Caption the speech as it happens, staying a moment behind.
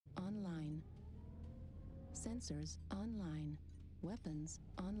Sensors online. Weapons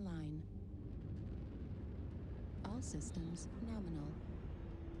online. All systems nominal.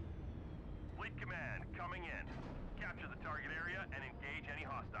 Fleet Command, coming in. Capture the target area and engage any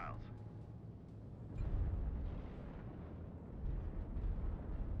hostiles.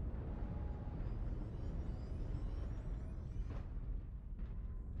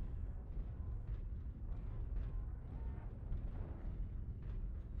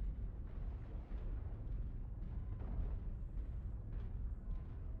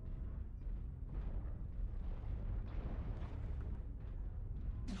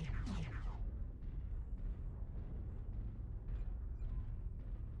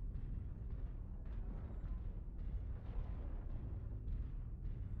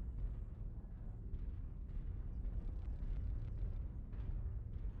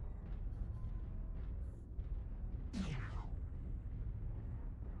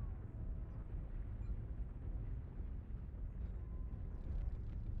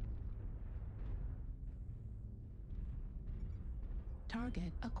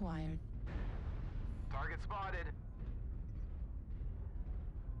 Target acquired. Target spotted.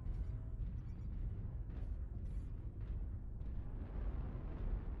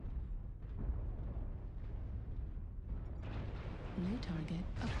 New target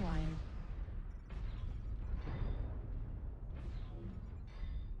acquired.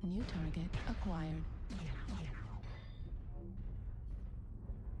 New target acquired.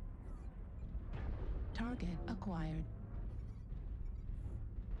 Target acquired.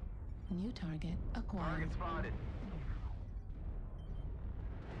 New target acquired. Target spotted.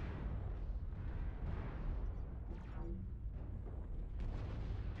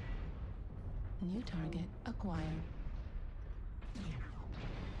 New target acquired.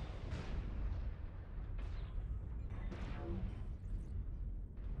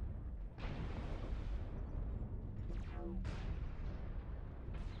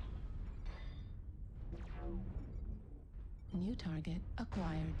 New target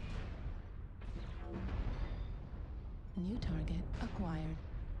acquired. New target acquired.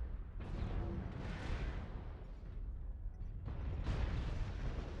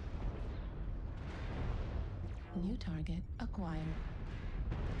 New target acquired.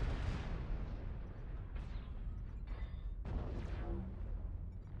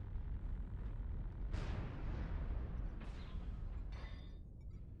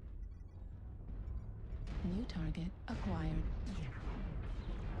 New target acquired.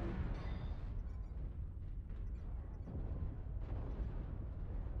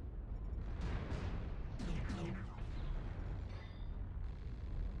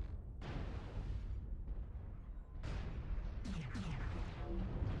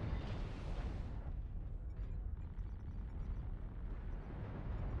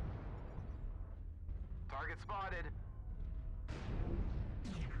 Target spotted.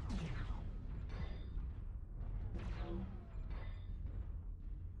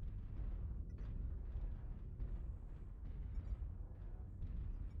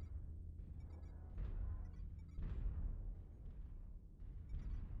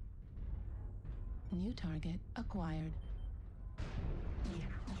 New target acquired.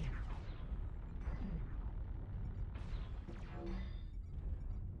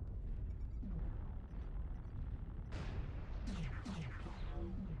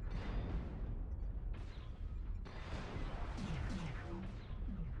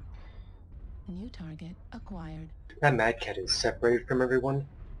 New target acquired. That Mad Cat is separated from everyone.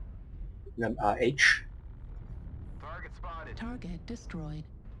 H. Target spotted. Target destroyed.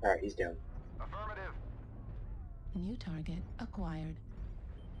 Alright, he's down. Affirmative. New target acquired.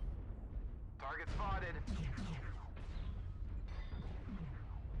 Target spotted.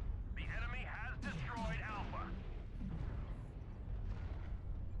 The enemy has destroyed Alpha.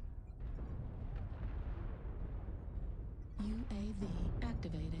 UAV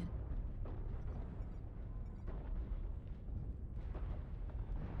activated.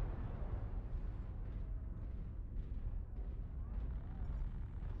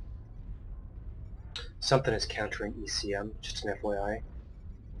 Something is countering ECM, just an FYI.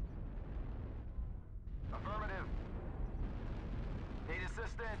 Affirmative. Need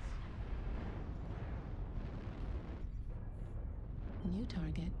assistance. New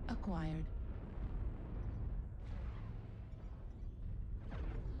target acquired.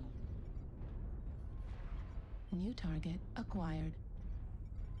 New target acquired.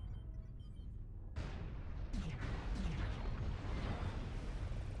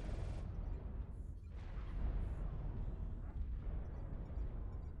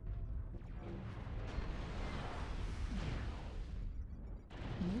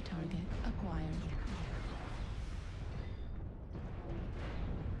 New target acquired.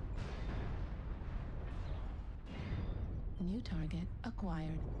 New target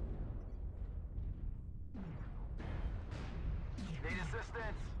acquired. Need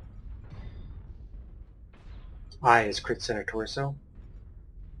assistance. I is crit center torso.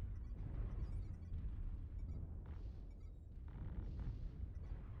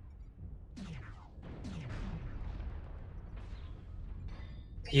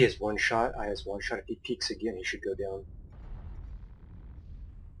 He is one shot. I has one shot. If he peeks again, he should go down.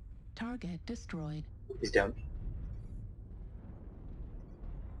 Target destroyed. He's down.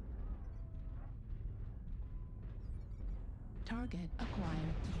 Target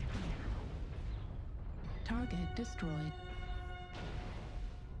acquired. Target destroyed.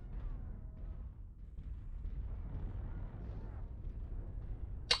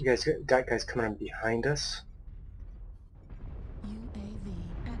 You guys got guys coming in behind us. UAV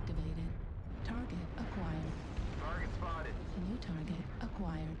activated. Target acquired. Target spotted. New target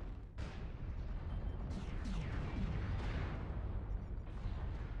acquired.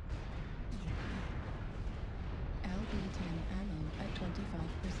 LB-10 ammo at 25%.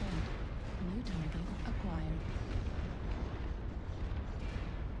 New target acquired.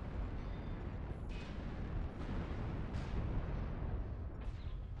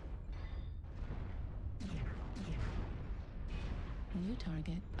 New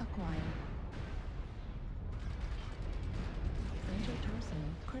target acquired. Center torso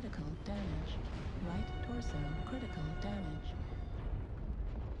critical damage. Right torso critical damage.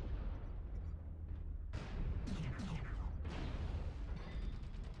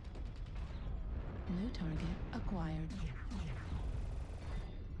 New target acquired.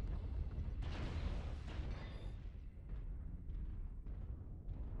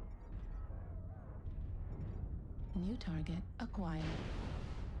 New target acquired.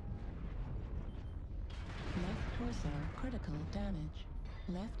 Left torso critical damage.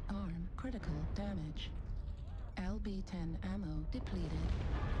 Left arm critical damage. LB-10 ammo depleted.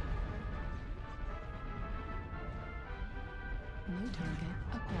 New target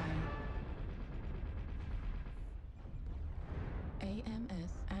acquired.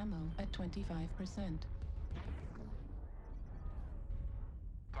 AMS ammo at 25%.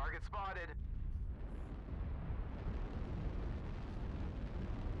 Target spotted.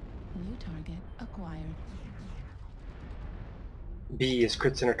 New target acquired. B is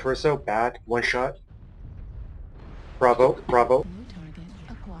crit center torso. Bad. One shot. Bravo. Bravo. New target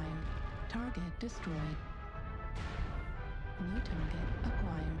acquired. Target destroyed. New target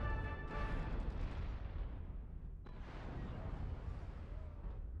acquired.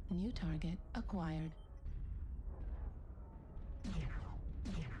 New target acquired.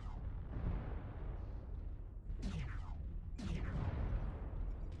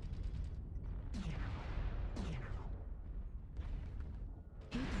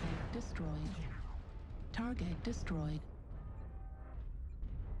 Heat sink destroyed. Target destroyed.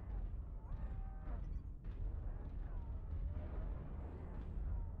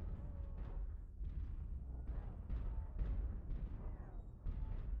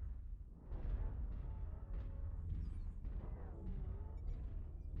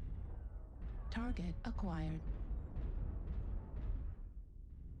 Target acquired.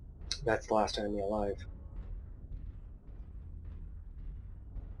 That's the last enemy alive.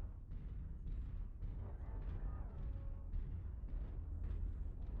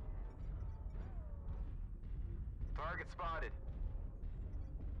 Target spotted.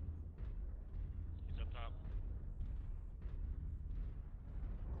 He's up top.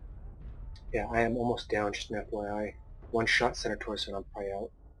 Yeah, I am almost down, just an FYI. One shot center torso and I'm probably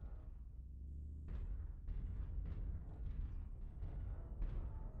out.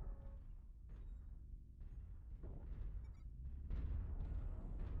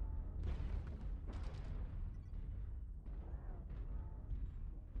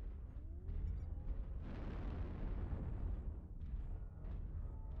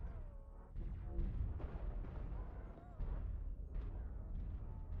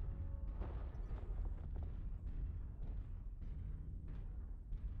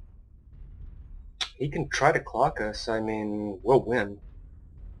 He can try to clock us. I mean, we'll win.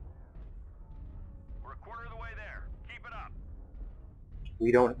 We're a quarter of the way there. Keep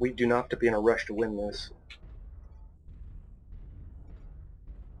it up. We do not have to be in a rush to win this.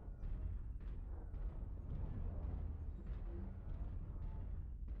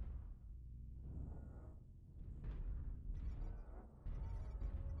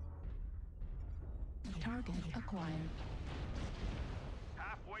 Target acquired.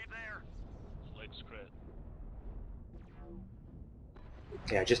 Halfway there. Legs crit.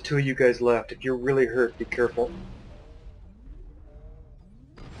 Yeah, just two of you guys left. If you're really hurt, be careful.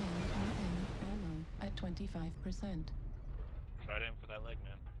 Ammo at 25%.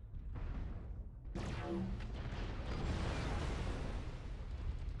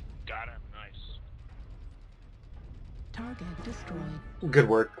 Got him. Nice. Target destroyed. Good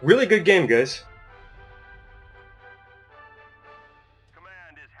work. Really good game, guys.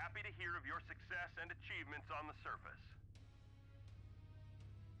 Command is happy to hear of your success and achievements on the surface.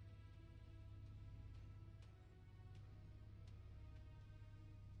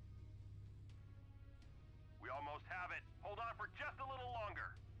 We almost have it. Hold on for just a little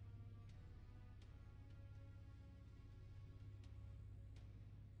longer.